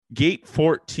Gate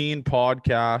 14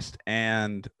 podcast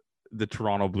and the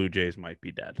Toronto Blue Jays might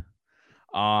be dead.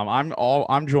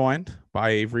 I'm joined by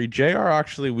Avery. JR,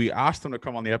 actually, we asked him to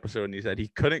come on the episode and he said he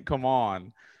couldn't come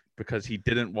on because he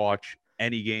didn't watch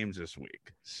any games this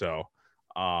week. So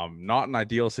not an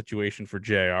ideal situation for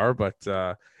JR, but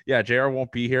yeah, JR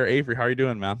won't be here. Avery, how are you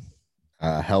doing, man?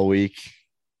 Hell week.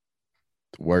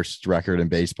 Worst record in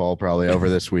baseball probably over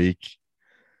this week.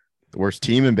 The worst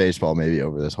team in baseball maybe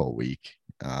over this whole week.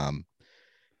 And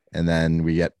then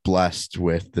we get blessed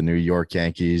with the New York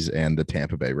Yankees and the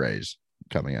Tampa Bay Rays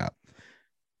coming up.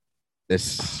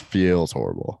 This feels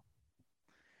horrible.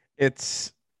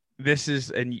 This is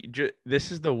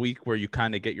the week where you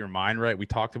kind of get your mind right. We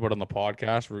talked about it on the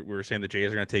podcast. We were saying the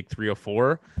Jays are going to take 3 or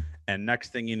 4, and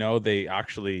next thing you know, they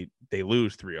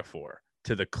lose 3 or 4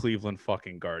 to the Cleveland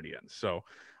fucking Guardians. So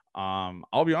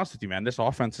I'll be honest with you, man. This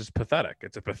offense is pathetic.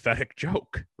 It's a pathetic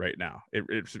joke right now.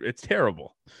 It's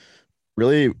terrible.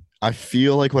 Really, I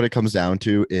feel like what it comes down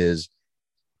to is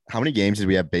how many games did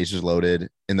we have bases loaded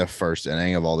in the first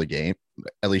inning of all the game?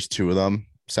 At least 2 of them,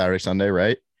 Saturday, Sunday,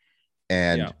 right?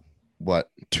 And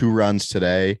 2 runs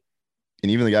today.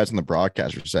 And even the guys on the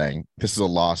broadcast were saying this is a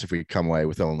loss if we come away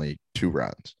with only 2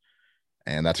 runs.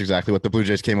 And that's exactly what the Blue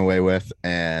Jays came away with.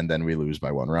 And then we lose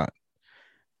by 1 run.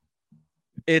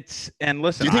 And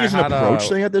listen, do you think it's an approach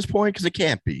thing at this point? Because it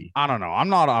can't be. I don't know. I'm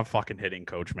not a fucking hitting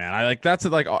coach, man. That's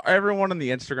like everyone in the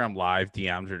Instagram live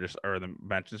DMs or the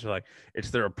mentions are like,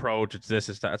 it's their approach. It's this,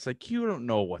 it's that. It's like, you don't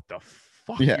know what the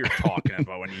fuck you're talking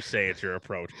about when you say it's your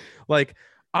approach. Like,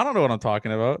 I don't know what I'm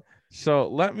talking about. So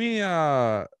let me,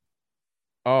 oh,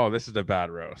 this is a bad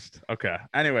roast. Okay.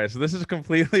 Anyway, so this is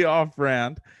completely off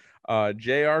brand.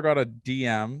 JR got a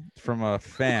DM from a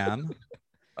fan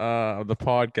of the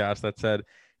podcast that said,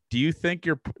 do you think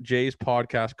your Jay's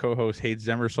podcast co-host hates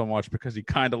Zimmer so much because he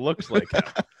kind of looks like him?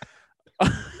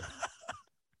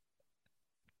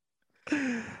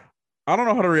 I don't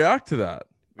know how to react to that.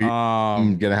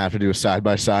 I'm going to have to do a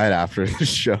side-by-side after the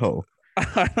show.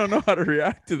 I don't know how to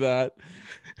react to that.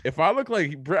 If I look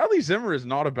like Bradley Zimmer is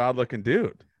not a bad looking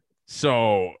dude.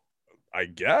 So I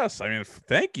guess,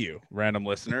 thank you, random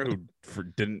listener who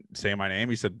didn't say my name.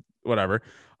 He said, whatever.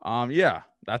 Yeah,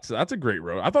 that's a great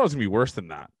road. I thought it was gonna be worse than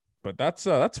that, but that's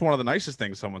one of the nicest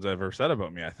things someone's ever said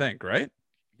about me, I think, right?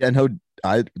 Yeah, no,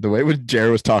 the way what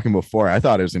Jared was talking before, I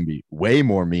thought it was gonna be way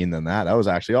more mean than that. That was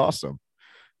actually awesome.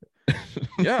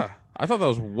 Yeah, I thought that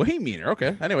was way meaner.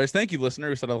 Okay. Anyways, thank you, listener,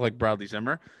 who said I look like Bradley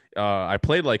Zimmer. I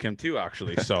played like him too,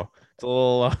 actually. So it's a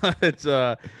little it's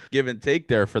a give and take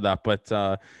there for that. But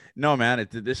no, man,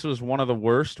 this was one of the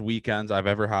worst weekends I've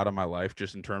ever had in my life,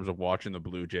 just in terms of watching the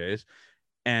Blue Jays.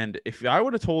 And if I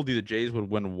would have told you the Jays would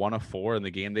win 1 of 4 and the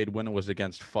game they'd win was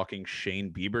against fucking Shane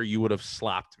Bieber, you would have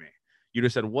slapped me. You'd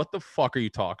have said, what the fuck are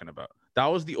you talking about? That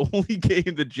was the only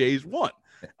game the Jays won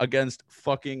against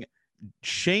fucking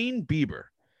Shane Bieber.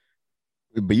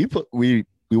 But we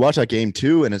watched that game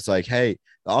too, and it's like, hey,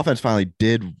 the offense finally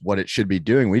did what it should be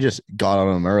doing. We just got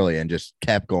on them early and just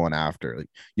kept going after. Like,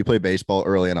 you play baseball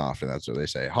early and often. That's what they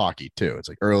say. Hockey too. It's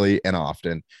like early and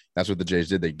often. That's what the Jays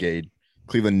did. They gave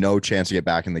Cleveland no chance to get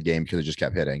back in the game because it just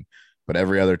kept hitting. But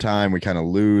every other time we kind of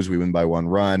lose, we win by 1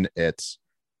 run.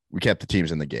 We kept the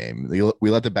teams in the game. We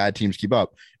let the bad teams keep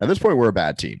up. At this point, we're a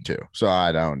bad team too. So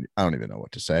I don't even know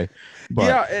what to say. But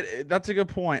yeah, that's a good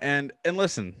point. And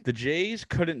listen, the Jays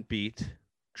couldn't beat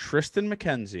Tristan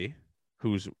McKenzie,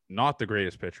 who's not the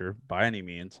greatest pitcher by any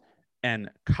means, and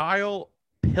Kyle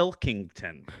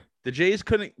Pilkington. The Jays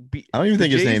couldn't beat. I don't even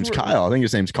think his name's Kyle. I think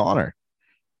his name's Connor.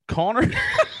 Connor.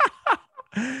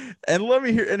 And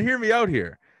hear me out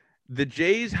here. The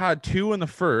Jays had 2 in the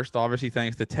first, obviously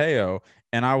thanks to Teo,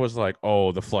 and I was like,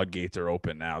 "Oh, the floodgates are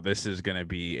open now. This is going to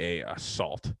be a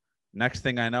assault." Next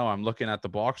thing I know, I'm looking at the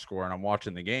box score and I'm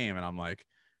watching the game, and I'm like,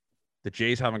 "The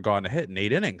Jays haven't gotten a hit in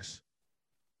 8 innings.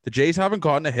 The Jays haven't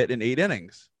gotten a hit in 8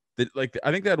 innings. I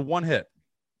think they had 1 hit,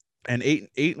 and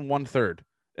 8 1/3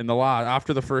 in the last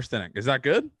after the first inning. Is that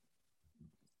good?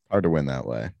 Hard to win that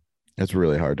way. It's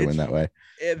really hard to win that way.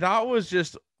 That was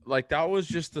just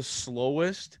the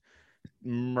slowest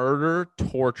murder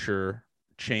torture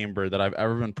chamber that I've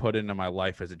ever been put into my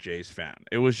life as a Jays fan.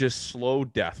 It was just slow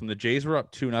death. When the Jays were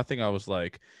up 2-0, I was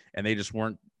like, and they just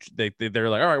weren't. They're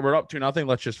like, all right, we're up 2-0.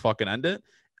 Let's just fucking end it.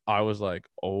 I was like,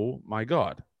 oh my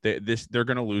god, they're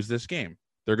gonna lose this game.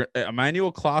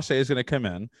 Emmanuel Clase is gonna come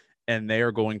in, and they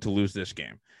are going to lose this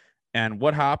game. And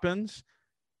what happens?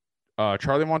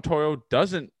 Charlie Montoyo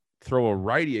doesn't throw a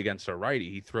righty against a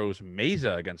righty. He throws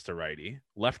Meza against a righty,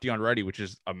 lefty on righty, which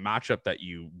is a matchup that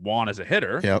you want as a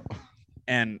hitter. Yep.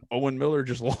 And Owen Miller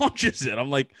just launches it.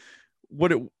 I'm like,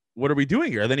 what are we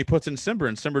doing here? And then he puts in Simber,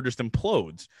 and Simber just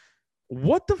implodes.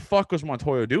 What the fuck was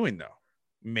Montoyo doing, though?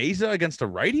 Mesa against a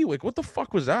righty? Like, what the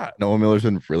fuck was that? Noah Miller's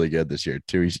been really good this year,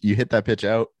 too. You hit that pitch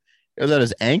out. It was at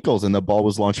his ankles, and the ball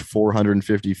was launched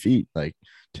 450 feet. Like,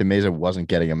 Tim Mesa wasn't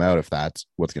getting him out if that's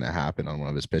what's going to happen on one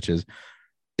of his pitches.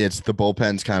 It's the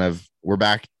bullpen's kind of – we're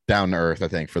back down to earth, I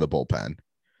think, for the bullpen.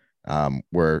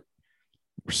 We're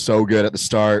so good at the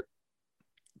start,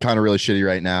 kind of really shitty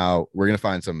right now. We're going to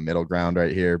find some middle ground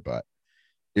right here, but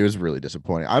it was really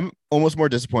disappointing. I'm almost more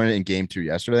disappointed in game 2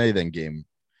 yesterday than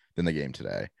the game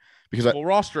today. Because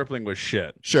Ross Stripling was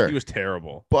shit. Sure. He was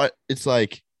terrible. But it's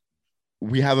like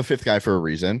we have a fifth guy for a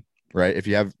reason, right?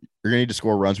 You're going to need to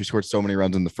score runs. We scored so many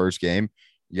runs in the first game.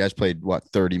 You guys played,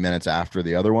 30 minutes after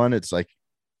the other one? It's like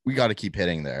we got to keep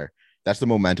hitting there. That's the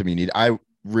momentum you need. I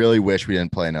really wish we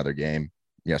didn't play another game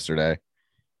yesterday,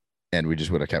 and we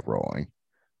just would have kept rolling.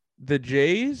 The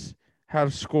Jays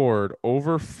have scored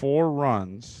over 4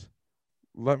 runs.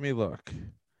 Let me look.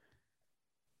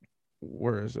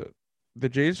 Where is it? The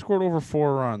Jays scored over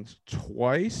 4 runs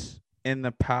twice in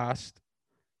the past.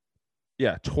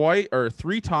 Yeah,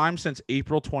 3 times since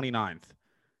April 29th.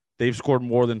 They've scored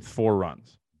more than 4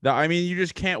 runs. You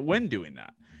just can't win doing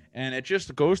that. And it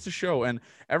just goes to show. And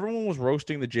everyone was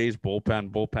roasting the Jays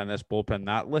bullpen this, bullpen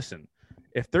that. Listen,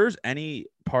 if there's any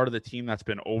part of the team that's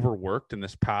been overworked in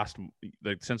this past,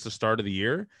 since the start of the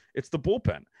year, it's the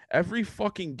bullpen. Every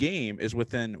fucking game is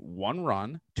within 1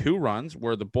 run, 2 runs,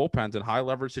 where the bullpen's in high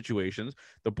leverage situations.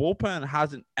 The bullpen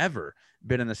hasn't ever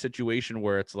been in a situation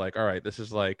where it's like, all right, this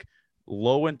is like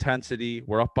low intensity.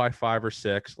 We're up by 5 or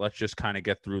 6. Let's just kind of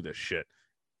get through this shit.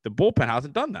 The bullpen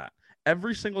hasn't done that.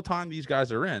 Every single time these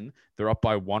guys are in, they're up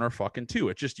by 1 or fucking 2.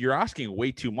 It's just, you're asking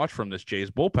way too much from this Jays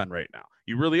bullpen right now.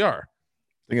 You really are.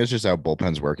 I think it's just how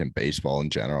bullpens work in baseball in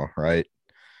general, right?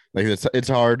 Like it's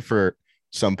hard for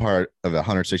some part of a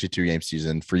 162 game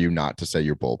season for you not to say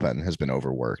your bullpen has been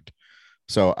overworked.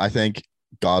 So I think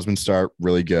Gausman start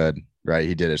really good, right?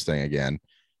 He did his thing again.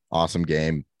 Awesome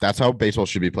game. That's how baseball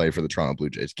should be played for the Toronto Blue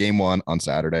Jays. Game 1 on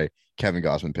Saturday, Kevin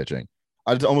Gausman pitching.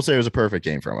 I'd almost say it was a perfect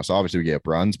game from us. Obviously we gave up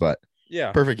runs, but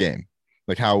yeah, perfect game.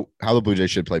 Like how the Blue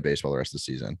Jays should play baseball the rest of the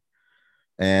season.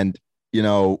 And,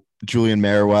 Julian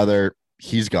Merriweather,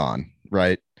 he's gone,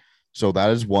 right? So that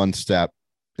is one step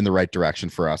in the right direction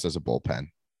for us as a bullpen.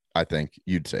 I think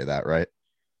you'd say that, right?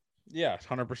 Yeah,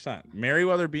 100%.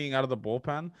 Merriweather being out of the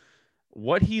bullpen,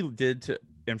 what he did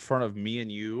in front of me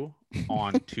and you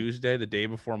on Tuesday, the day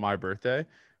before my birthday,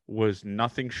 was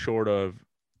nothing short of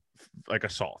like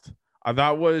assault.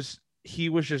 It was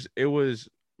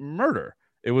murder.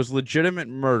 It was legitimate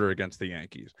murder against the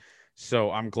Yankees.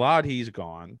 So I'm glad he's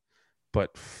gone.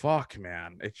 But fuck,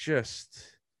 man, it's just,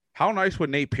 how nice would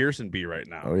Nate Pearson be right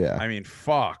now? Oh, yeah.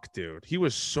 Fuck, dude. He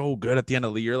was so good at the end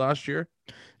of the year last year.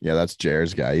 Yeah, that's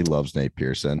Jared's guy. He loves Nate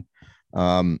Pearson.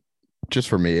 Just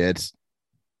for me,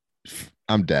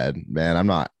 I'm dead, man. I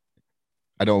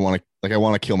want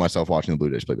to kill myself watching the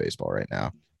Blue Jays play baseball right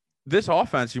now. This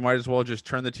offense, you might as well just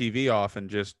turn the TV off and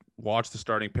just watch the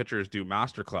starting pitchers do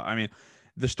masterclass.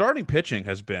 The starting pitching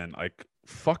has been like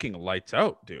fucking lights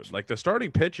out, dude. Like the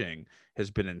starting pitching has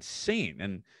been insane.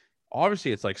 And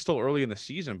obviously it's like still early in the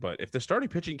season, but if the starting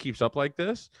pitching keeps up like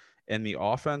this and the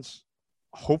offense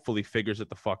hopefully figures it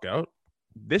the fuck out,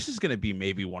 this is going to be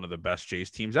maybe one of the best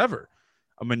Jays teams ever.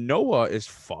 Manoah is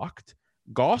fucked.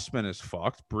 Gausman is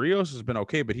fucked. Barrios has been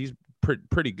okay, but he's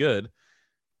pretty good.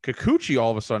 Kikuchi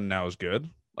all of a sudden now is good.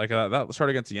 Like that start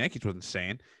against the Yankees was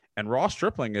insane. And Ross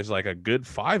Stripling is like a good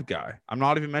 5 guy. I'm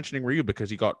not even mentioning Ryu because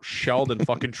he got shelled in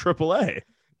fucking AAA.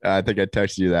 I think I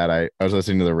texted you that. I was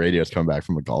listening to the radios coming back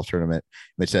from a golf tournament.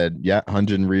 They said, yeah,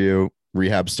 Hyun-Jin Ryu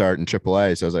rehab start in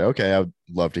AAA. So I was like, okay, I would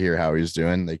love to hear how he's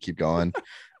doing. They keep going.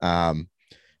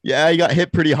 Yeah, he got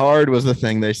hit pretty hard was the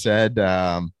thing they said.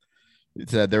 It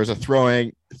said there was a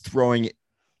throwing,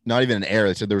 not even an error.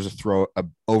 They said there was a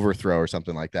overthrow or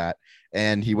something like that.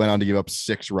 And he went on to give up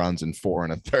 6 runs in 4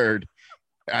 1/3.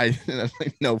 I was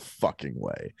like, no fucking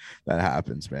way that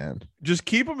happens, man. Just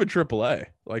keep him in AAA.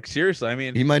 Like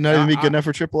seriously, he might not even be good enough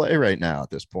for AAA right now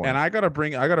at this point. And I gotta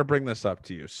bring this up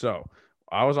to you. So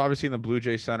I was obviously in the Blue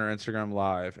Jay Center Instagram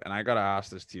Live, and I gotta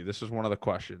ask this to you. This is one of the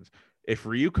questions. If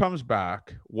Ryu comes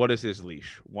back, what is his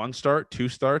leash? 1 start, 2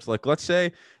 starts? Like, let's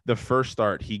say the first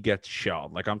start he gets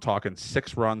shelled. Like, I'm talking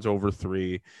 6 runs over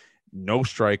 3, no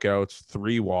strikeouts,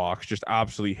 3 walks, just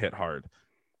absolutely hit hard.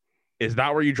 Is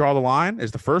that where you draw the line?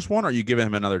 Is the first one, or are you giving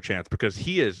him another chance? Because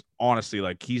he is honestly,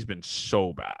 like, he's been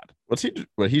so bad.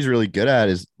 What he's really good at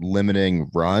is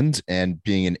limiting runs and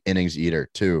being an innings eater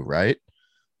too, right?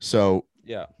 So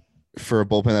yeah, for a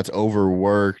bullpen that's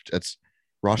overworked,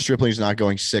 Ross Stripling's not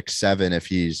going 6-7 if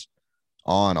he's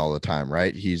on all the time,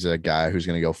 right? He's a guy who's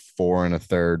going to go 4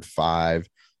 1/3, 5,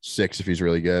 6 if he's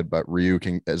really good. But Ryu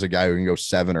is a guy who can go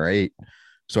 7 or 8.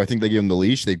 So I think they give him the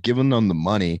leash. They've given them the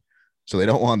money, so they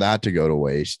don't want that to go to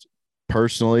waste.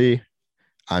 Personally,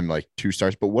 I'm like 2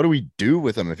 stars. But what do we do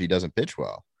with him if he doesn't pitch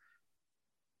well?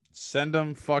 Send him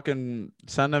in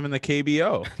the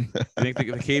KBO. I think the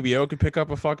KBO could pick up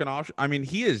a fucking option. I mean,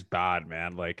 he is bad,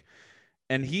 man. Like,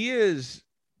 and he is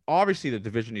obviously the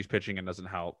division he's pitching in doesn't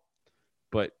help,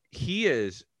 but he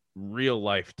is real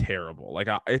life terrible. Like,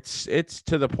 it's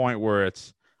to the point where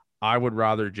I would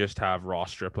rather just have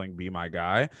Ross Stripling be my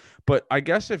guy. But I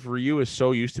guess if Ryu is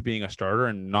so used to being a starter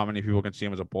and not many people can see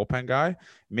him as a bullpen guy,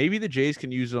 maybe the Jays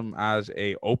can use him as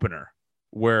a opener,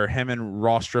 where him and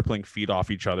Ross Stripling feed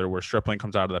off each other, where Stripling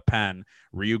comes out of the pen,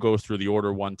 Ryu goes through the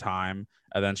order one time,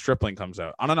 and then Stripling comes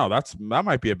out. I don't know. That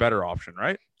might be a better option,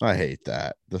 right? I hate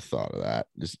that. The thought of that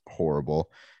is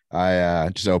horrible. I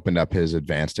just opened up his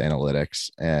advanced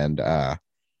analytics and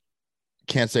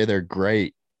can't say they're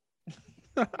great.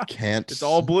 Can't. It's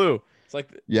all blue. It's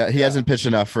like, yeah, he hasn't pitched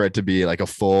enough for it to be like a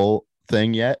full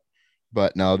thing yet.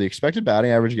 But no, the expected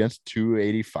batting average against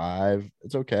 285.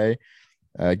 It's okay.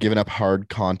 Giving up hard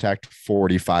contact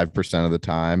 45% of the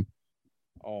time.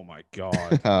 Oh my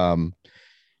God.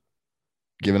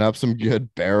 Giving up some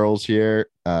good barrels here.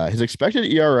 His expected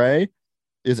ERA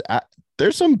is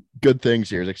there's some good things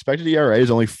here. His expected ERA is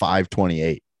only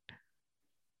 5.28,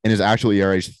 and his actual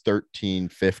ERA is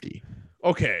 13.50.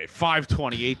 Okay,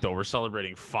 5.28 though. We're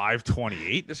celebrating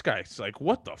 5.28. This guy's like,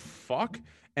 what the fuck?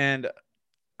 And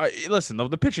listen,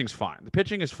 the pitching's fine. The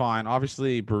pitching is fine.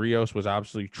 Obviously, Barrios was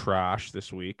absolutely trash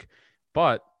this week,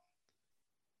 but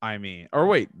I mean, or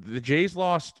wait, the Jays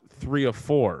lost 3 of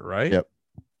 4, right? Yep.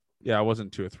 Yeah, it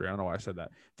wasn't 2 of 3. I don't know why I said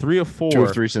that. 3 of 4. 2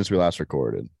 of 3 since we last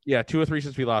recorded. Yeah, 2 of 3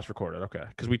 since we last recorded. Okay,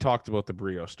 because we talked about the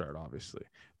Barrios start, obviously,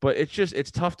 but it's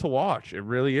tough to watch. It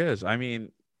really is. I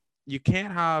mean, you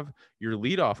can't have your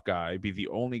leadoff guy be the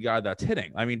only guy that's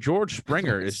hitting. I mean, George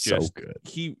Springer is so just good.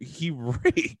 He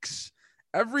rakes.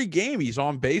 Every game he's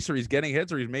on base or he's getting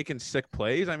hits or he's making sick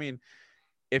plays. I mean,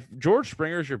 if George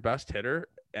Springer is your best hitter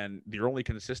and your only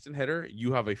consistent hitter,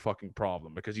 you have a fucking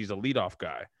problem because he's a leadoff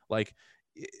guy. Like,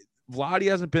 Vladdy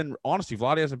hasn't been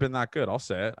that good. I'll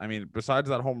say it. I mean, besides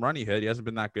that home run he hit, he hasn't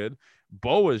been that good.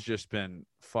 Bo has just been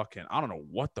fucking, I don't know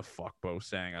what the fuck Bo's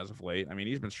saying as of late. I mean,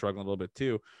 he's been struggling a little bit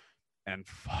too. And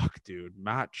fuck, dude,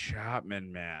 Matt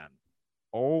Chapman, man.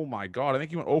 Oh my God. I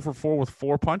think he went 0 for 4 with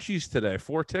 4 punchies today,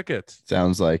 4 tickets.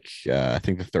 Sounds like I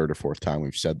think the 3rd or 4th time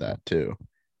we've said that too.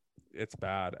 It's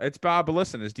bad. It's bad, but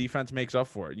listen, his defense makes up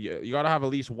for it. You got to have at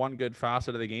least one good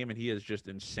facet of the game, and he is just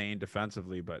insane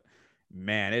defensively. But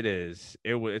man, it's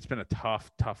been a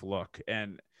tough look.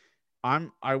 And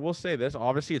I will say this,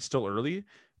 obviously it's still early,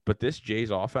 but this Jays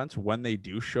offense, when they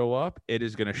do show up, it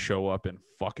is going to show up in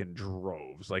fucking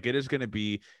droves. Like, it is going to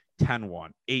be 10-1,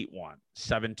 8-1,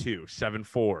 7-2,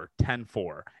 7-4,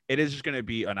 10-4. It is just going to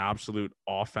be an absolute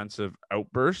offensive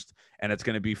outburst, and it's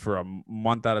going to be for a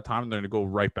month at a time, and they're going to go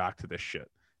right back to this shit.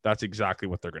 That's exactly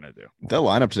what they're going to do. The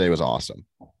lineup today was awesome,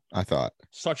 I thought.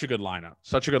 Such a good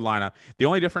lineup. The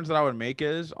only difference that I would make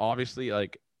is, obviously,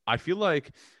 like, I feel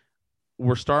like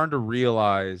we're starting to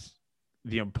realize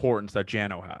the importance that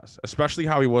Jano has, especially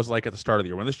how he was like at the start of the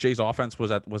year. When this Jays offense was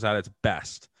at its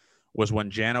best, was when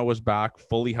Jano was back,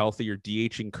 fully healthy. You're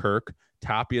DHing Kirk.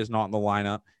 Tapia's not in the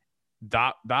lineup.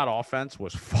 That offense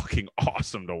was fucking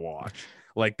awesome to watch.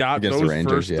 Like that. Against those the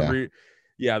Rangers, first three,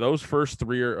 those first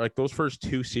 3 or like those first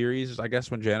 2 series, I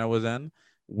guess, when Jano was in,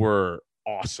 were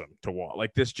awesome to watch.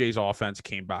 Like, this Jays offense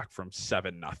came back from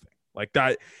 7-0. Like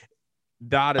that.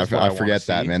 That is I forget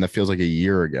that, man. That feels like a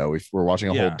year ago. We're watching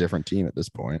a whole different team at this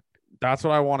point. That's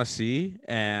what I want to see,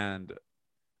 and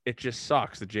it just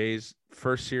sucks. The Jays'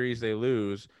 first series they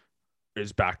lose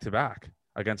is back-to-back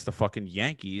against the fucking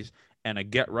Yankees and a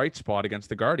get-right spot against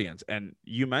the Guardians. And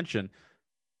you mentioned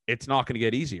it's not going to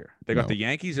get easier. They got the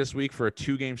Yankees this week for a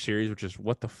 2-game series, which is,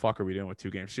 what the fuck are we doing with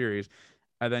 2-game series?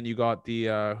 And then you got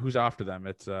the who's after them?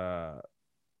 It's the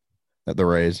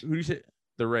Rays. Who do you say?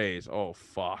 The Rays. Oh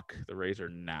fuck, the Rays are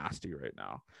nasty right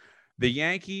now. The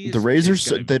Yankees. The Rays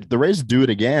the Rays do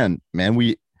it again, man.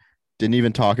 We didn't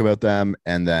even talk about them,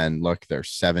 and then look, they're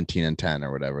 17-10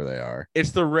 or whatever they are.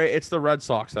 It's the Red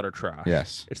Sox that are trash.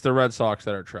 Yes, it's the Red Sox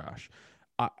that are trash.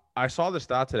 I saw the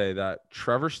stat today that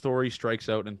Trevor Story strikes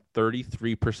out in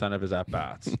 33% of his at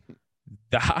bats.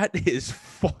 That is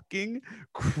fucking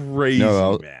crazy,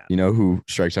 man. You know who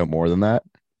strikes out more than that?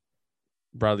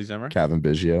 Bradley Zimmer, Kevin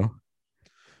Biggio.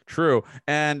 True.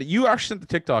 And you actually sent the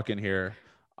TikTok in here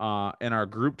in our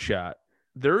group chat.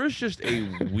 There is just a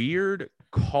weird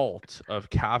cult of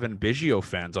Kevin Biggio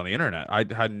fans on the internet. I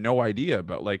had no idea,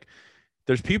 but like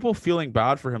there's people feeling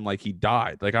bad for him like he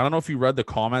died. Like I don't know if you read the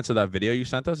comments of that video you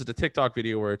sent us. It's a TikTok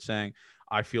video where it's saying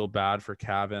I feel bad for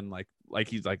Kevin, like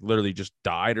he's like literally just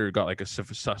died or got like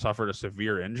suffered a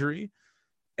severe injury,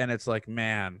 and it's like,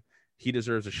 man, he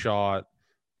deserves a shot.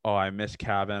 Oh, I miss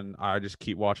Kevin. I just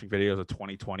keep watching videos of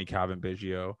 2020 Kevin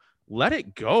Biggio. Let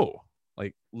it go.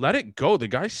 Like, let it go. The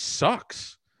guy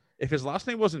sucks. If his last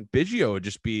name wasn't Biggio, it'd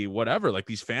just be whatever. Like,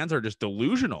 these fans are just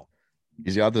delusional.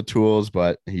 He's got the tools,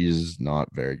 but he's not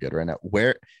very good right now.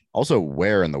 Where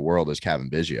in the world is Kevin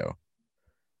Biggio?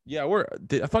 Yeah,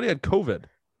 I thought he had COVID.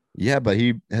 Yeah, but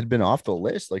he had been off the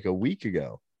list like a week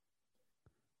ago.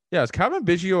 Yeah, is Kevin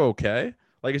Biggio okay?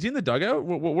 Like, is he in the dugout?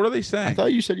 What are they saying? I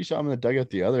thought you said you saw him in the dugout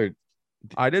the other.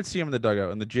 I did see him in the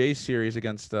dugout in the Jays series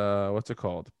against what's it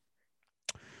called?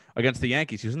 Against the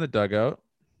Yankees. He was in the dugout.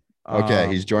 Okay,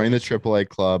 he's joining the AAA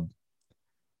club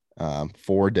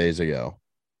 4 days ago.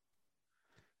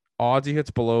 Odds he hits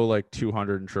below like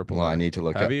 200 in AAA. Well, I need to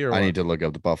look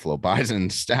up the Buffalo Bison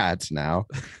stats now.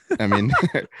 I mean,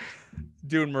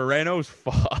 dude, Moreno's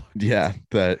fucked. Yeah,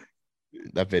 that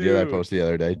video I posted the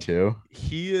other day too.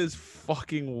 He is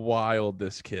fucking wild,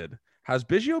 this kid. Has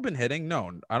Biggio been hitting?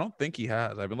 No, I don't think he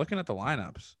has. I've been looking at the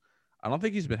lineups. I don't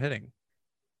think he's been hitting.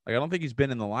 Like, I don't think he's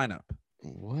been in the lineup.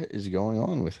 What is going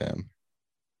on with him?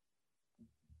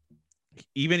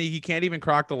 He can't even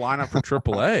crack the lineup for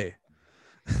AAA.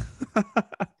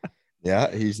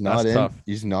 Yeah, he's not in. Tough.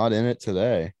 He's not in it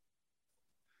today.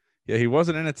 Yeah, he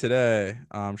wasn't in it today.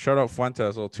 Shout out Fuentes,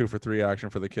 a little 2 for 3 action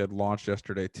for the kid, launched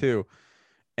yesterday too.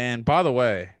 And by the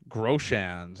way,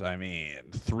 Groshans, I mean,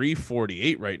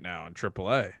 348 right now in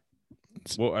AAA.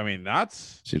 Well, I mean,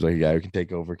 that's seems like a guy who can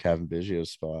take over Kevin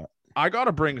Biggio's spot. I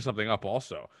gotta bring something up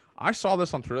also. I saw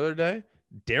this on Twitter the other day.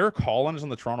 Derek Holland is on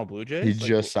the Toronto Blue Jays. He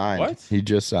just signed. What? He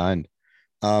just signed.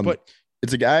 But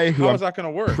it's a guy who how is that going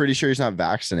to work? Pretty sure he's not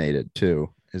vaccinated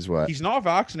too. Is what? He's not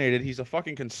vaccinated. He's a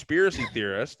fucking conspiracy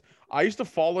theorist. I used to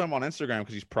follow him on Instagram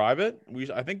because he's private.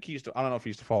 I think he used to. I don't know if he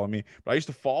used to follow me, but I used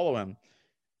to follow him,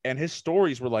 and his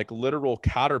stories were like literal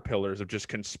caterpillars of just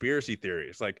conspiracy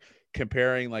theories, like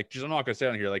comparing, like, just I'm not going to say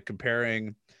on here, like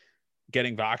comparing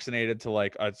getting vaccinated to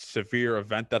like a severe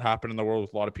event that happened in the world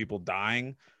with a lot of people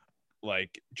dying,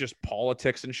 like just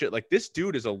politics and shit. Like, this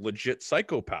dude is a legit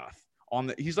psychopath.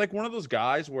 He's like one of those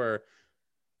guys where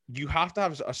you have to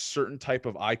have a certain type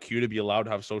of IQ to be allowed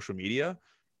to have social media,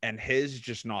 and his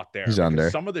just not there. He's under.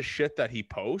 Some of the shit that he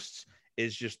posts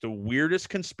is just the weirdest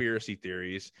conspiracy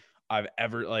theories I've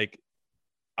ever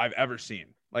seen.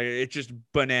 Like, it's just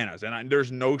bananas. And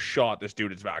there's no shot this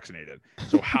dude is vaccinated.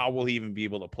 So how will he even be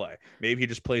able to play? Maybe he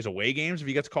just plays away games if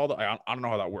he gets called. I don't know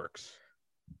how that works.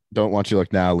 Don't want you to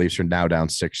look now. Leafs are now down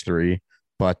 6-3.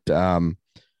 But the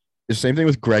same thing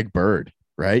with Greg Bird,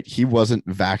 right? He wasn't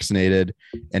vaccinated,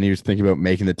 and he was thinking about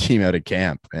making the team out of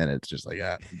camp. And it's just like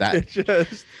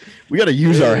that. We got to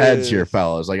use our heads here,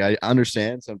 fellas. Like, I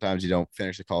understand sometimes you don't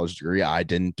finish a college degree. I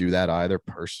didn't do that either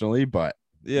personally, but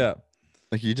yeah,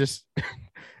 like, you just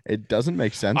it doesn't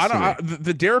make sense.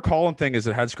 The Derek Holland thing is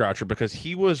a head scratcher because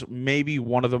he was maybe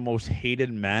one of the most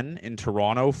hated men in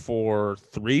Toronto for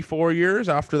 3-4 years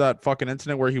after that fucking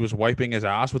incident where he was wiping his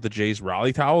ass with the Jays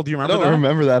rally towel. Do you remember that? I don't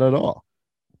remember that at all.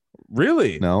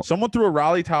 Really? No. Someone threw a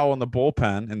rally towel in the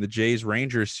bullpen in the Jays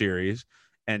Rangers series,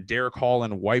 and Derek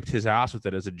Holland wiped his ass with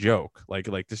it as a joke. Like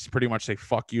this is pretty much say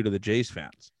fuck you to the Jays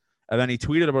fans. And then he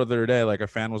tweeted about it the other day. Like, a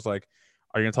fan was like,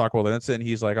 "Are you gonna talk about the incident?" And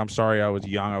he's like, "I'm sorry, I was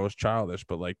young, I was childish."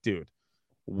 But like, dude,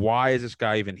 why is this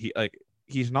guy even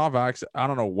he's not vaccinated? I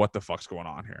don't know what the fuck's going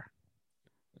on here.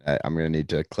 I'm gonna need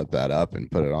to clip that up and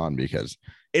put it on because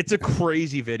it's a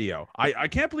crazy video. I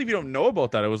can't believe you don't know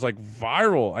about that. It was like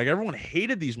viral. Like, everyone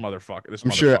hated these motherfuckers.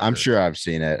 I'm sure I've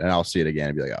seen it, and I'll see it again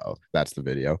and be like, "Oh, that's the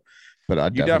video." But I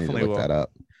definitely look that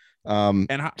up.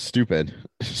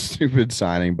 Stupid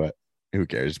signing, but who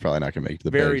cares? It's probably not gonna make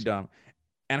the very base. Dumb.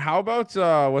 And how about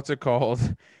what's it called?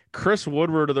 Chris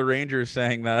Woodward of the Rangers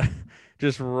saying that,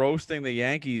 just roasting the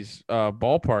Yankees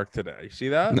ballpark today. You see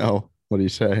that? No. What do you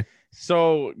say?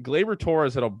 So Gleyber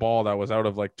Torres hit a ball that was out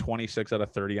of like 26 out of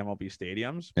 30 MLB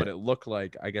stadiums, but it looked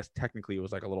like, I guess technically it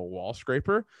was like a little wall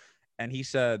scraper. And he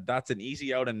said that's an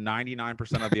easy out in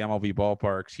 99% of the MLB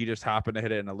ballparks. He just happened to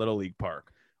hit it in a little league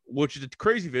park, which is a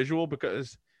crazy visual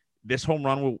because this home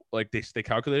run will, like, they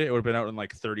calculated it would have been out in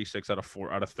like 36 out of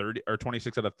 4 out of 30 or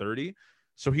 26 out of 30.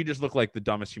 So he just looked like the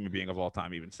dumbest human being of all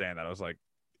time, even saying that. I was like,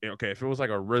 okay, if it was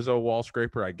like a Rizzo wall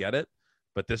scraper, I get it.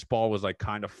 But this ball was like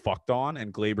kind of fucked on,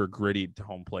 and Gleyber grittied to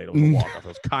home plate. It was a walk-off. It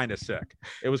was kind of sick.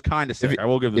 I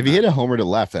will give it. If he hit a homer to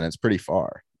left, then it's pretty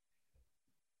far.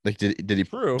 Like, True. did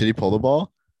he pull the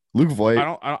ball? Luke Voigt,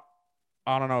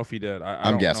 I don't know if he did. I I'm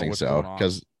don't know guessing what's so going on.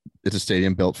 because it's a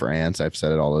stadium built for ants. I've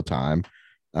said it all the time.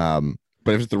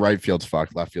 But if it's the right field's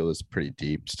fucked, left field is pretty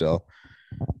deep still.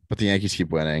 But the Yankees keep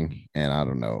winning, and I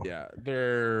don't know. Yeah,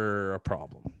 they're a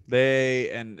problem.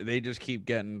 They just keep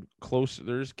getting closer.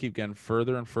 They just keep getting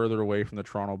further and further away from the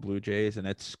Toronto Blue Jays, and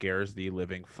it scares the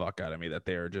living fuck out of me that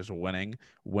they are just winning,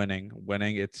 winning,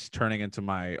 winning. It's turning into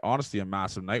honestly a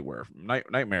massive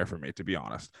nightmare for me, to be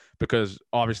honest, because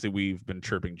obviously we've been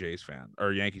chirping Jays fans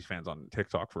or Yankees fans on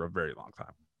TikTok for a very long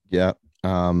time. Yeah.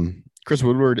 Chris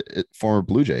Woodward, former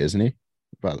Blue Jay, isn't he?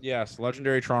 But Yes,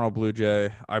 legendary Toronto Blue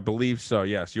Jay. I believe so.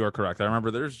 Yes, you are correct. I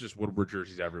remember there's just Woodward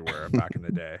jerseys everywhere back in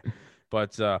the day.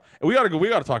 But we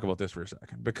gotta talk about this for a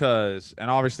second because,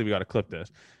 and obviously we gotta clip this.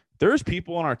 There's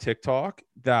people on our TikTok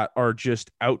that are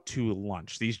just out to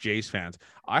lunch. These Jays fans.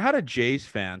 I had a Jays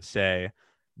fan say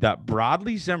that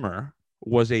Bradley Zimmer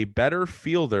was a better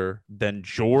fielder than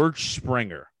George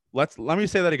Springer. Let me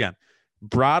say that again.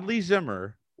 Bradley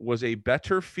Zimmer was a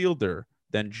better fielder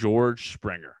than George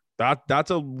Springer. That's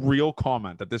a real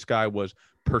comment that this guy was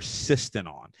persistent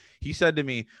on. He said to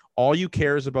me, all you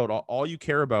care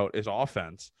about is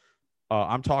offense.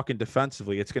 I'm talking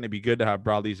defensively. It's going to be good to have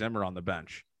Bradley Zimmer on the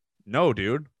bench. No,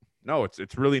 dude. No,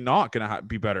 it's really not going to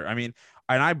be better. I mean,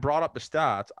 and I brought up the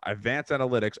stats, advanced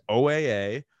analytics,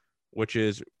 OAA, which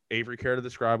is Avery care to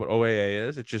describe what OAA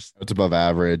is. It's above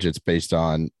average. It's based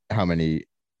on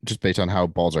based on how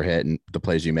balls are hit and the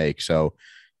plays you make. So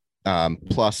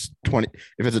plus 20,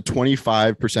 if it's a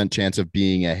 25% chance of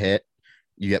being a hit,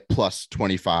 you get plus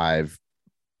 25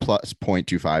 plus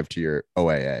 0.25 to your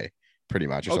OAA, pretty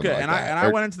much. Or okay. Like I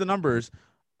went into the numbers,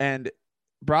 and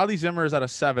Bradley Zimmer is at a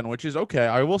 7, which is okay.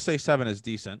 I will say 7 is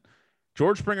decent.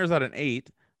 George Springer's at an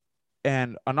 8.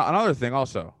 And another thing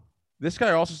also, this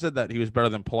guy also said that he was better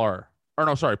than Pilar. Or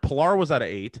no, sorry, Pilar was at an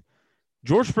 8.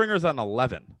 George Springer's at an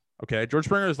 11. Okay. George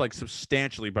Springer is like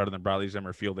substantially better than Bradley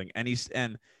Zimmer fielding.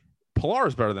 And Pilar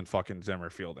is better than fucking Zimmer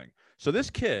fielding. So this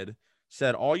kid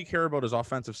said all you care about is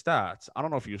offensive stats. I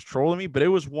don't know if he was trolling me, but it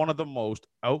was one of the most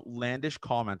outlandish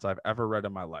comments I've ever read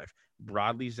in my life.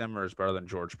 Bradley Zimmer is better than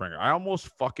George Springer. I almost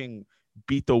fucking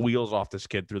beat the wheels off this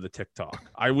kid through the TikTok.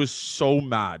 I was so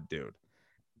mad, dude.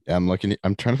 I'm trying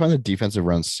to find the defensive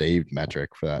runs saved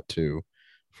metric for that too,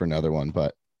 for another one,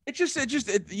 but we don't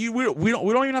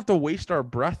even have to waste our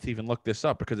breath to even look this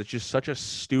up because it's just such a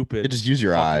stupid just use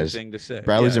your eyes thing to say.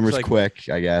 Bradley Zimmer's quick,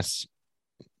 I guess.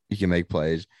 He can make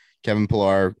plays. Kevin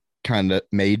Pillar kind of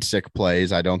made sick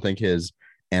plays. I don't think his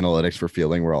analytics for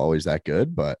fielding were always that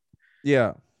good, but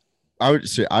yeah, I would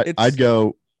say I'd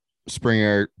go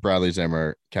Springer, Bradley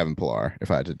Zimmer, Kevin Pillar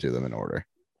if I had to do them in order.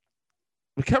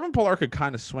 Kevin Pillar could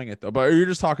kind of swing it though, but you're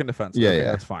just talking defensively. Yeah, okay,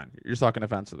 yeah, that's fine. You're just talking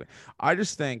defensively. I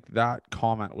just think that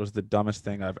comment was the dumbest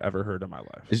thing I've ever heard in my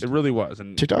life. It really was.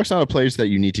 And TikTok's not a place that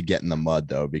you need to get in the mud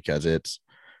though, because it's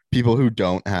people who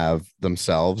don't have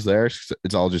themselves there.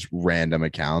 It's all just random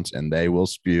accounts, and they will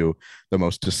spew the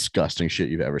most disgusting shit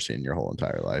you've ever seen in your whole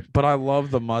entire life. But I love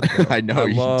the mud. I know.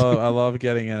 I love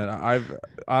getting in it.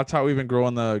 That's how we've been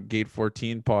growing the Gate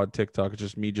 14 pod TikTok. It's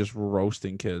just me just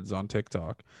roasting kids on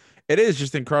TikTok. It is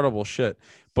just incredible shit.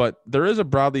 But there is a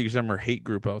Bradley Zimmer hate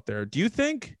group out there. Do you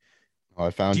think? Oh,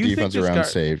 I found defense around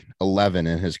saved 11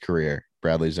 in his career.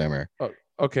 Bradley Zimmer. Oh,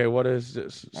 okay, what is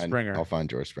this? Springer. I'll find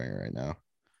George Springer right now.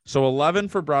 So 11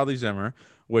 for Bradley Zimmer,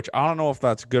 which I don't know if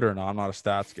that's good or not. I'm not a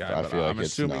stats guy. I feel like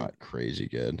it's not crazy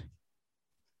good.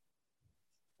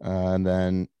 And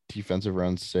then defensive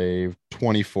runs saved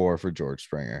 24 for George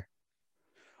Springer.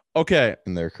 Okay.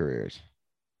 In their careers.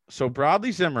 So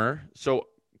Bradley Zimmer,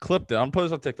 clipped it. I'm putting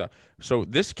this on TikTok. So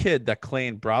this kid that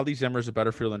claimed Bradley Zimmer is a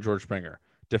better fielder than George Springer.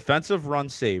 Defensive run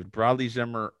saved. Bradley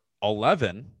Zimmer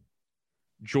 11.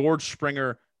 George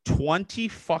Springer 20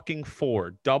 fucking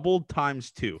 4. Doubled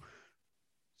times 2.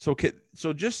 So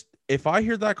just if I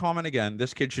hear that comment again,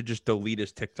 this kid should just delete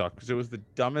his TikTok because it was the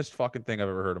dumbest fucking thing I've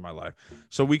ever heard in my life.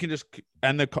 So we can just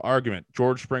end the argument.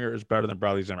 George Springer is better than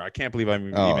Bradley Zimmer. I can't believe I'm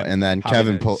even. And then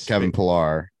Kevin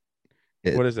Pillar.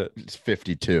 What is it? It's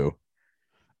 52.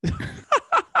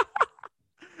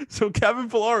 So Kevin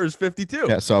Pillar is 52.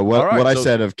 Yeah. So what I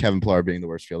said of Kevin Pillar being the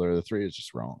worst fielder of the three is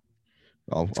just wrong.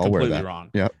 It's completely wrong.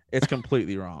 Yeah. It's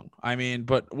completely wrong. I mean,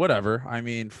 but whatever. I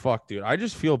mean, fuck, dude. I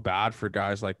just feel bad for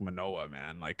guys like Manoah,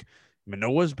 man. Like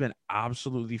Manoah's been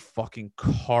absolutely fucking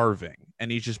carving,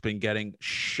 and he's just been getting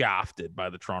shafted by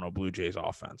the Toronto Blue Jays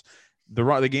offense.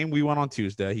 The game we won on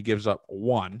Tuesday, he gives up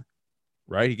 1,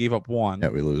 right? He gave up 1. Yeah,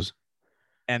 we lose.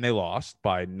 And they lost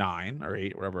by 9 or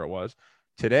 8, whatever it was.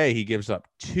 Today, he gives up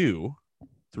 2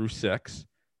 through 6.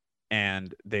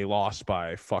 and they lost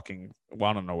by fucking,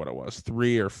 well, I don't know what it was,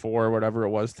 3 or 4 or whatever it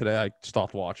was today. I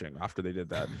stopped watching after they did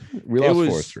that. We It lost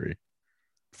was 4-3.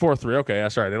 4-3. Okay, yeah,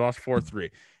 sorry, they lost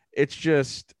 4-3. It's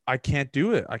just I can't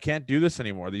do it. I can't do this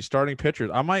anymore. These starting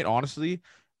pitchers. I might honestly,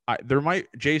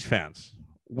 Jays fans.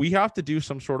 We have to do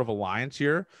some sort of alliance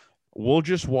here. We'll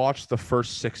just watch the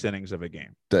first 6 innings of a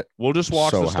game. We'll just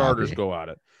watch So the starters happy. go at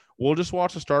it. We'll just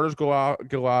watch the starters go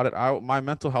at it. My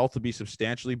mental health will be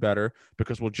substantially better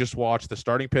because we'll just watch the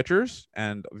starting pitchers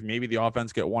and maybe the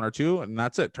offense get 1 or 2, and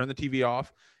that's it. Turn the TV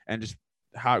off and just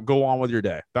go on with your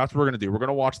day. That's what we're gonna do. We're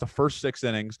gonna watch the first 6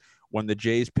 innings when the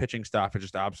Jays pitching staff is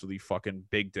just absolutely fucking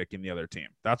big dick in the other team.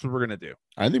 That's what we're gonna do.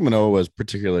 I think Manoah was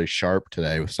particularly sharp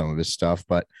today with some of his stuff,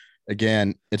 but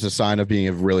again, it's a sign of being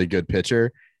a really good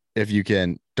pitcher if you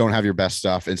don't have your best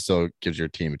stuff, it still gives your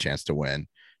team a chance to win.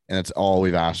 And it's all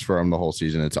we've asked for him the whole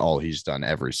season. It's all he's done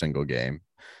every single game.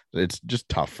 It's just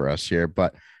tough for us here,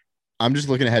 but I'm just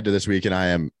looking ahead to this week and I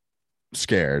am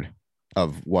scared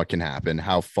of what can happen,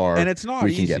 how far and it's not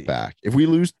we easy. can get back. If we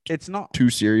lose it's not 2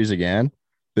 series again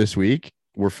this week,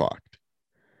 we're fucked.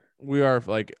 We are,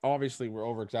 like, obviously we're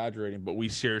over exaggerating, but we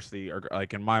seriously are,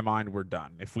 like, in my mind, we're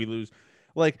done. If we lose,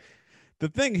 like, the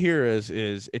thing here is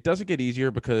it doesn't get easier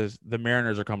because the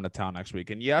Mariners are coming to town next week.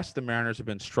 And yes, the Mariners have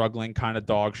been struggling, kind of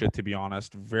dog shit, to be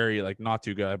honest. Very, like, not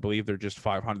too good. I believe they're just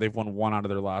 500. They've won 1 out of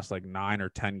their last, like, 9 or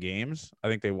 10 games. I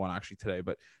think they won actually today,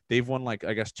 but they've won, like,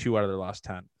 I guess 2 out of their last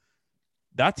 10.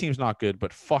 That team's not good,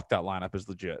 but fuck, that lineup is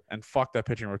legit. And fuck, that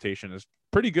pitching rotation is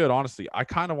pretty good, honestly. I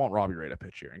kind of want Robbie Ray to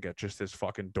pitch here and get just his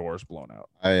fucking doors blown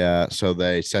out. So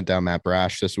they sent down Matt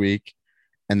Brash this week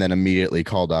and then immediately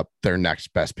called up their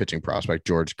next best pitching prospect,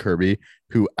 George Kirby,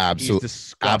 who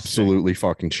absolutely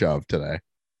fucking shoved today.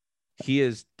 He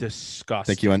is disgusting. I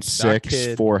think he went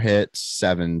 6, 4 hits,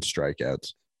 7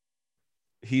 strikeouts.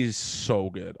 He's so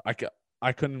good.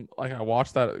 I couldn't, like, I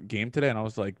watched that game today and I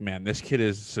was like, man, this kid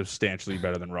is substantially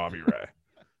better than Robbie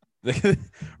Ray.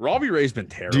 Robbie Ray's been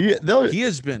terrible. He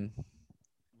has been.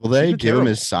 Will they give him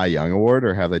his Cy Young award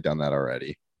or have they done that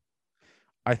already?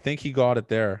 I think he got it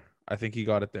there.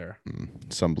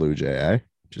 Some Blue Jay,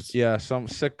 eh? Some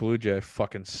sick Blue Jay,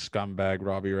 fucking scumbag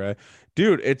Robbie Ray.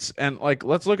 Dude,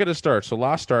 let's look at his start. So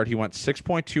last start, he went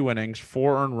 6.2 innings,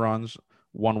 4 earned runs,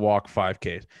 1 walk, 5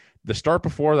 Ks. The start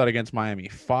before that against Miami,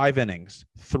 5 innings,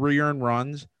 3 earned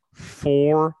runs,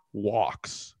 4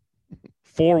 walks.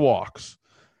 4 walks.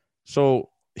 So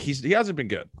he hasn't been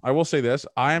good. I will say this.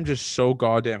 I am just so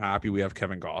goddamn happy we have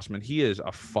Kevin Gausman. He is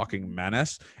a fucking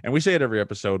menace. And we say it every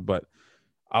episode, but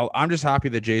I'm just happy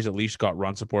that Jays at least got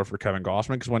run support for Kevin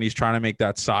Gausman, because when he's trying to make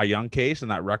that Cy Young case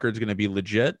and that record's going to be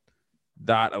legit,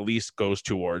 that at least goes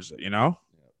towards it, you know?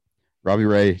 Robbie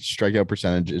Ray strikeout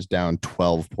percentage is down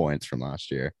 12 points from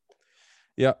last year.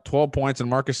 Yeah, 12 points. And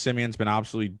Marcus Simeon's been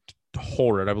absolutely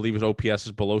horrid. I believe his OPS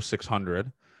is below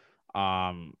 600.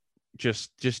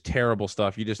 Just terrible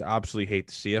stuff. You just absolutely hate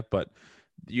to see it, but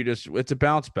it's a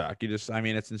bounce back. It's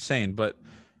insane. But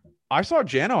I saw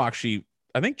Jano actually.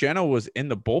 I think Jano was in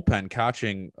the bullpen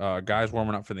catching guys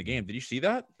warming up for the game. Did you see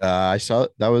that? I saw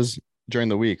that was during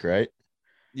the week, right?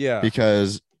 Yeah.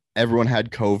 Because everyone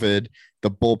had COVID.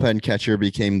 The bullpen catcher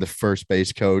became the first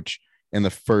base coach, and the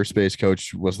first base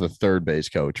coach was the third base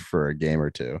coach for a game or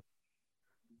two.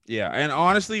 Yeah. And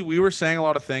honestly, we were saying a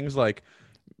lot of things like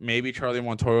maybe Charlie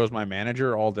Montoyo is my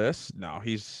manager, all this. No,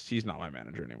 he's not my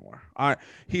manager anymore.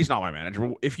 He's not my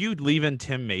manager. If you leave in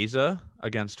Tim Meza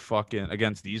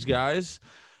against these guys,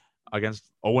 against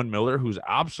Owen Miller, who's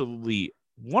absolutely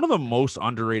one of the most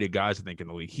underrated guys, I think, in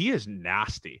the league. He is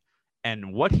nasty.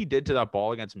 And what he did to that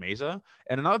ball against Meza.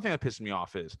 And another thing that pissed me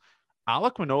off is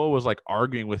Alek Manoah was like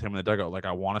arguing with him in the dugout, like,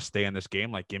 I want to stay in this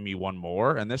game, like, give me one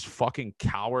more. And this fucking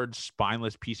coward,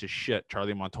 spineless piece of shit,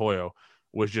 Charlie Montoyo,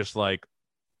 was just like,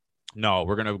 no,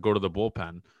 we're gonna go to the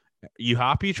bullpen. You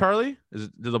happy, Charlie? Did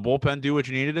the bullpen do what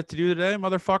you needed it to do today,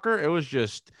 motherfucker? It was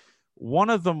just one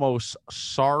of the most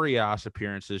sorry ass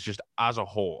appearances, just as a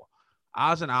whole,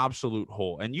 as an absolute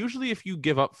whole. And usually, if you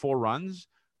give up 4 runs,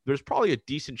 there's probably a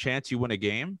decent chance you win a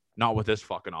game. Not with this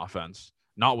fucking offense.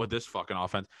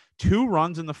 2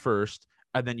 runs in the first,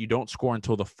 and then you don't score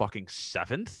until the fucking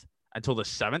 7th. Until the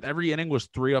 7th, every inning was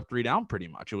 3 up, 3 down, pretty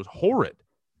much. It was horrid.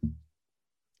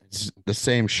 It's the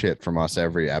same shit from us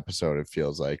every episode. It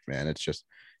feels like, man, it's just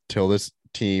till this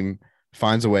team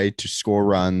finds a way to score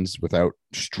runs without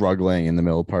struggling in the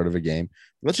middle part of a game.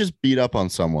 Let's just beat up on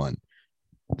someone.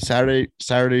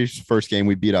 Saturday's first game,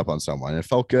 we beat up on someone. It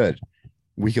felt good.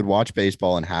 We could watch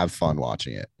baseball and have fun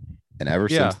watching it. And ever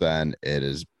since then, it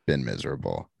has been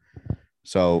miserable.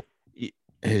 So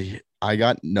I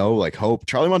got no hope.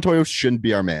 Charlie Montoyo shouldn't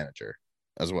be our manager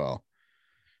as well.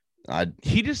 I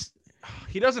he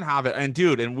doesn't have it. And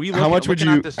dude, and we how look much would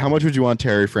looking at you this. how much would you want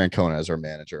Terry Francona as our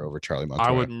manager over Charlie I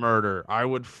Montoyo? would murder. I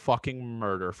would fucking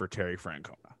murder for Terry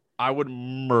Francona. I would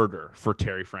murder for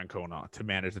Terry Francona to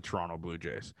manage the Toronto Blue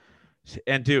Jays.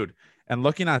 And dude, and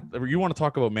looking at, you want to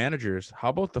talk about managers? How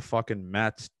about the fucking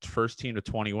Mets first team to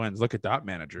 20 wins? Look at that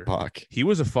manager. Buck. He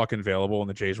was a fucking available when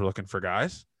the Jays were looking for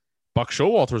guys. Buck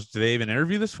Showalter. Did they even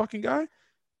interview this fucking guy?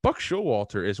 Buck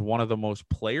Showalter is one of the most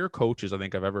player coaches I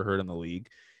think I've ever heard in the league.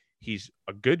 He's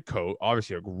a good coach,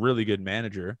 obviously a really good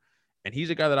manager, and he's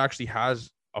a guy that actually has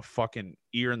a fucking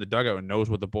ear in the dugout and knows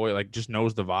what the boy, like, just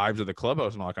knows the vibes of the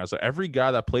clubhouse and all that kind of stuff. Every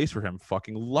guy that plays for him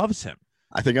fucking loves him.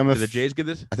 I think I'm Did the Jays get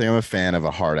this? I think I'm a fan of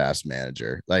a hard ass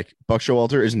manager. Like Buck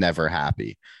Showalter is never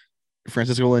happy.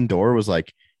 Francisco Lindor was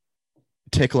like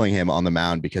tickling him on the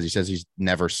mound because he says he's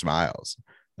never smiles.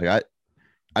 Like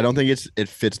I don't think it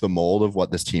fits the mold of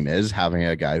what this team is, having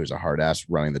a guy who's a hard ass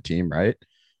running the team, right?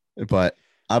 But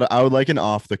I would like an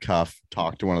off the cuff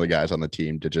talk to one of the guys on the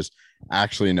team to just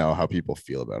actually know how people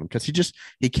feel about him, because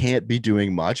he can't be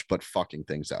doing much but fucking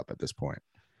things up at this point.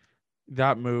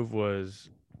 That move was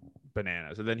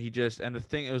bananas. And then and the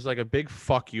thing, it was like a big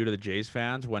fuck you to the Jays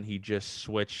fans when he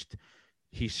switched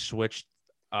to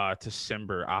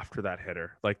Simber after that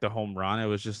hitter, like the home run. It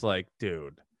was just like,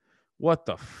 dude, what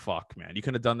the fuck, man? You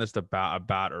could have done this a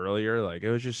bat earlier. Like, it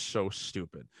was just so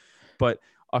stupid. But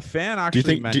a fan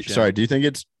actually mentioned. Do you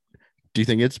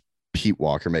think it's Pete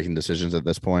Walker making decisions at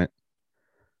this point?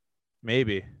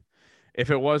 Maybe. If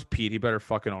it was Pete, he better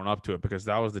fucking own up to it, because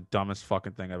that was the dumbest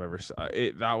fucking thing I've ever seen.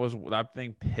 That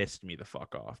thing pissed me the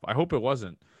fuck off. I hope it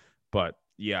wasn't, but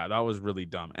yeah, that was really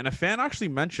dumb. And a fan actually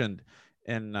mentioned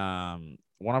in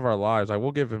one of our lives, I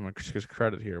will give him his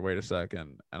credit here. Wait a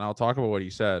second, and I'll talk about what he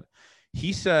said.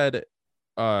 He said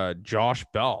Josh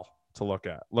Bell to look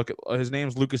at. His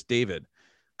name's Lucas David,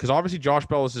 because obviously Josh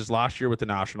Bell is his last year with the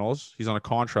Nationals. He's on a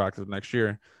contract for the next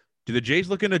year. Do the Jays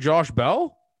look into Josh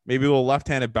Bell? Maybe a little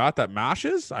left-handed bat that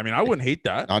mashes. I mean, I wouldn't hate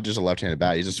that. Not just a left-handed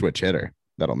bat. He's a switch hitter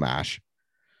that'll mash.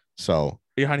 So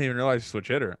yeah, I didn't even realize he's a switch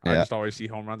hitter. Yeah. I just always see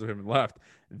home runs of him in left.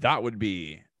 That would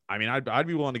be. I mean, I'd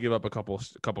be willing to give up a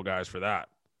couple guys for that.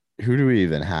 Who do we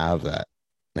even have that?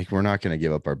 Like, we're not going to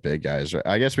give up our big guys.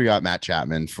 I guess we got Matt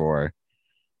Chapman for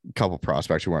a couple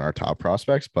prospects who weren't our top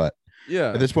prospects, but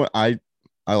yeah, at this point, I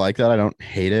like that. I don't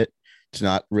hate it. It's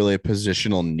not really a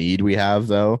positional need we have,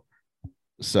 though.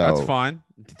 So that's fine.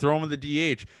 Throw him in the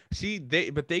DH. See,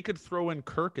 but they could throw in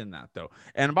Kirk in that, though.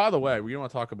 And by the way, we don't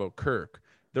want to talk about Kirk.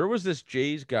 There was this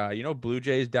Jays guy, Blue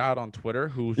Jays dad on Twitter,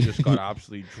 who just got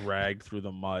absolutely dragged through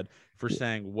the mud for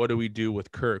saying, what do we do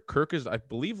with Kirk? Kirk is, I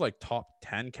believe, like top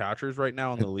 10 catchers right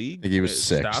now in the league. I think he was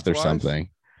sixth or something.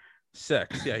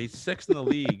 Sixth. Yeah, he's sixth in the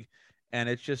league. And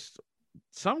it's just,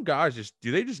 some guys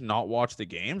do they just not watch the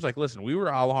games? Like, listen, we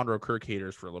were Alejandro Kirk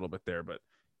haters for a little bit there, but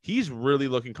he's really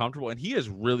looking comfortable, and he is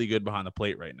really good behind the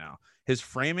plate right now. His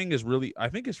framing is I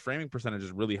think his framing percentage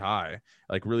is really high,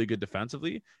 like really good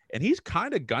defensively. And he's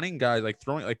kind of gunning guys, like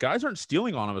throwing, like guys aren't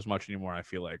stealing on him as much anymore, I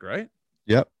feel like, right?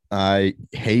 Yep. I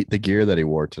hate the gear that he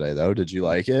wore today, though. Did you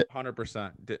like it?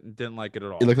 100%. Didn't like it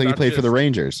at all. It looked like he played for the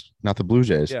Rangers, not the Blue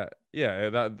Jays. Yeah. Yeah.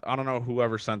 That, I don't know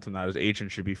whoever sent him that. His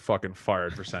agent should be fucking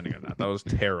fired for sending him that. That was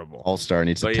terrible. All-Star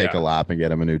needs to take a lap and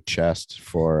get him a new chest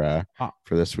for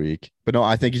this week. But no,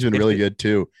 I think he's been really good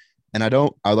too. And I'd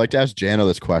like to ask Jano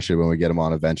this question when we get him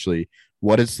on eventually.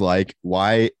 What it's like,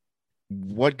 what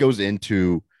goes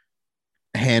into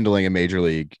handling a major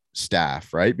league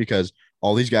staff, right? Because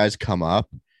all these guys come up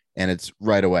and it's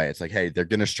right away. It's like, hey, they're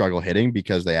going to struggle hitting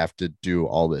because they have to do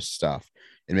all this stuff.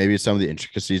 And maybe it's some of the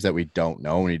intricacies that we don't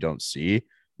know and you don't see,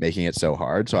 making it so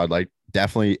hard. So I'd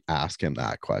definitely ask him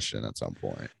that question at some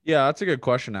point. Yeah, that's a good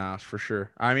question to ask for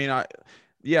sure. I mean,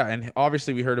 and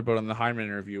obviously we heard about it in the Hyman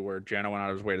interview where Jano went out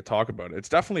of his way to talk about it. It's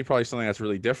definitely probably something that's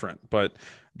really different. But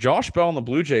Josh Bell and the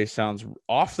Blue Jays sounds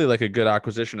awfully like a good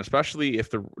acquisition, especially if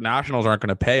the Nationals aren't going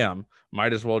to pay him.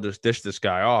 Might as well just dish this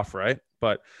guy off, right?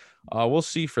 But we'll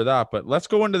see for that. But let's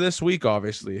go into this week,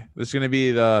 obviously. This is going to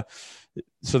be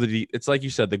it's like you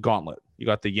said, the gauntlet. You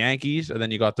got the Yankees, and then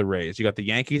you got the Rays. You got the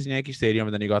Yankees in Yankee Stadium,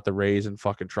 and then you got the Rays in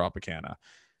fucking Tropicana.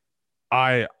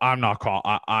 I'm not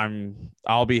calling.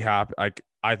 I'll be happy.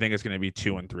 I think it's going to be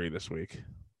 2-3 this week.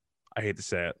 I hate to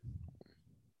say it.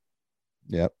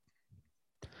 Yep.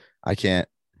 I can't.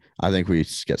 I think we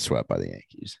get swept by the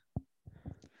Yankees.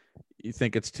 You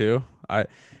think it's 2?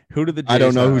 Who did the Jays I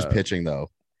don't know who's pitching though.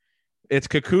 It's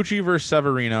Kikuchi versus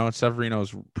Severino, and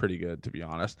Severino's pretty good, to be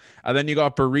honest. And then you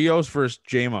got Barrios versus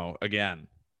JMO again.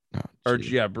 Oh, or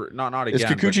yeah, not again. Is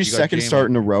Kikuchi's second start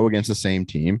in a row against the same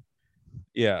team?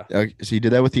 Yeah. So he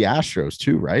did that with the Astros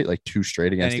too, right? Like 2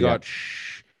 straight against.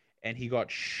 and he got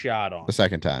shot on. The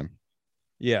second time.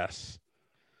 Yes.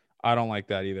 I don't like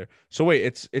that either. So wait,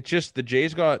 it's just the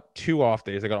Jays got 2 off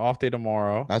days. They got off day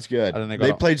tomorrow. That's good. And then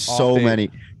They played so many.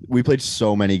 We played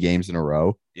so many games in a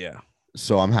row. Yeah.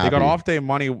 So I'm happy. They got off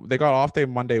day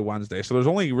Monday, Wednesday. So there's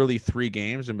only really 3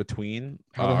 games in between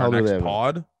our next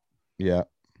pod. Yeah.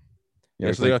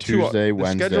 Yeah, so they got Tuesday, 2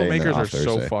 Wednesday. Schedule makers are Thursday.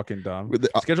 so fucking dumb.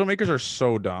 Schedule makers are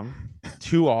so dumb.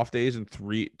 2 off days and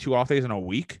 2 off days in a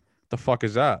week. The fuck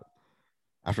is that?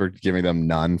 After giving them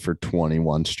none for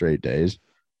 21 straight days.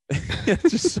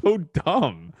 It's just so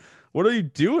dumb. What are you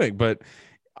doing? But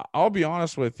I'll be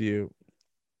honest with you.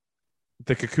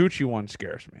 The Kikuchi one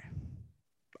scares me.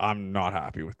 I'm not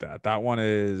happy with that. That one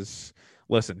is,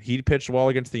 listen, he pitched well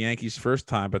against the Yankees first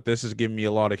time, but this is giving me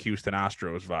a lot of Houston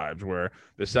Astros vibes where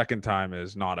the second time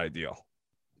is not ideal.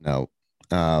 No,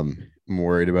 I'm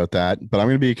worried about that, but I'm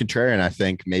going to be a contrarian. I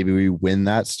think maybe we win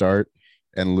that start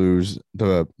and lose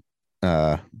the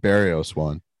Barrios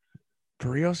one.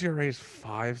 Barrios ERA is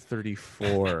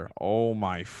 5.34. Oh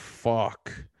my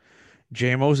fuck.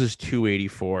 JMO's is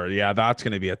 2.84. Yeah, that's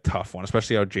going to be a tough one,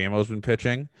 especially how JMO's been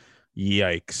pitching.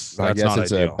 Yikes. I guess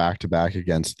it's ideal. A back-to-back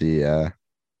against the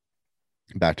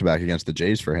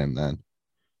Jays for him then.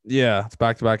 Yeah, it's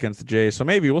back-to-back against the Jays. So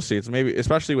maybe we'll see. It's maybe,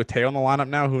 especially with Teo in the lineup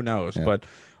now, who knows? Yeah. But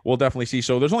we'll definitely see.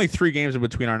 So there's only 3 games in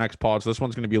between our next pod. So this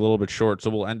one's going to be a little bit short.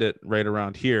 So we'll end it right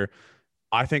around here.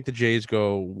 I think the Jays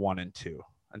go 1-2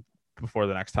 before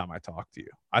the next time I talk to you.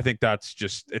 I think that's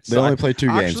just they only play 2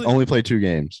 games. Only play 2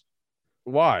 games.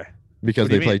 Why? Because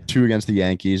they play 2 against the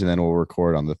Yankees, and then we'll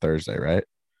record on the Thursday, right?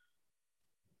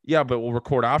 Yeah, but we'll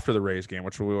record after the Rays game,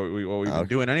 which we've been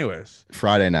doing anyways.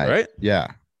 Friday night, right? Yeah.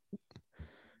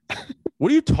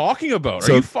 What are you talking about?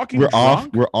 Are you fucking drunk? Off.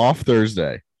 We're off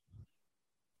Thursday.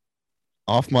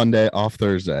 Off Monday. Off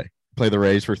Thursday. Play the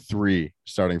Rays for 3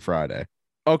 starting Friday.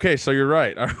 Okay, so you're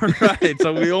right. All right.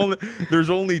 So there's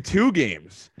only 2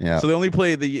 games. Yeah. So they only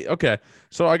play okay.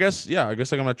 So I guess I'm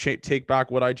gonna take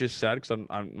back what I just said because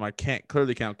I can't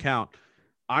count.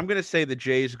 I'm gonna say the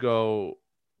Jays go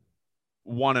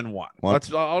 1-1.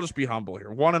 I'll just be humble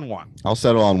here. 1-1. I'll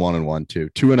settle on 1-1 too.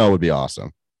 2-0 would be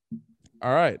awesome.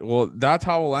 All right. Well, that's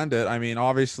how we'll end it. I mean,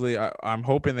 obviously, I'm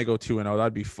hoping they go 2-0.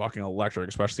 That'd be fucking electric,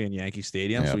 especially in Yankee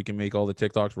Stadium, so we can make all the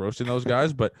TikToks roasting those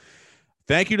guys. But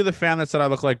thank you to the fan that said I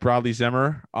look like Bradley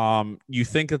Zimmer. You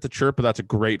think that's a chirp, but that's a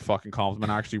great fucking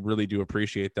compliment. I actually really do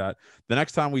appreciate that. The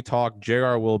next time we talk,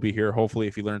 JR will be here. Hopefully,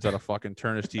 if he learns how to fucking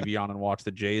turn his TV on and watch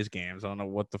the Jays games. I don't know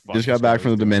what the fuck. Just got back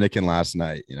from the Dominican last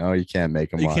night. You know, you can't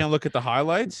make him. You can't look at the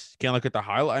highlights. You can't look at the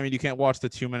highlight. I mean, you can't watch the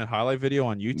 2-minute highlight video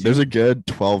on YouTube. There's a good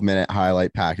 12-minute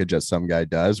highlight package that some guy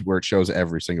does where it shows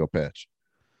every single pitch.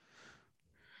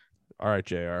 All right,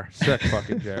 JR. Sick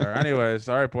fucking JR. Anyways,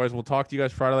 all right, boys. We'll talk to you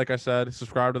guys Friday. Like I said,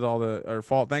 subscribe to all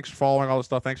the thanks for following all the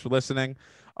stuff. Thanks for listening.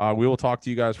 We will talk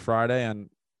to you guys Friday, and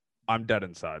I'm dead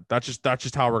inside. That's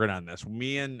just how we're gonna end this.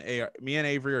 Me and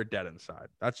Avery are dead inside.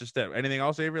 That's just it. Anything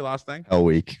else, Avery? Last thing? All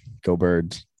week. Go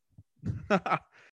Birds.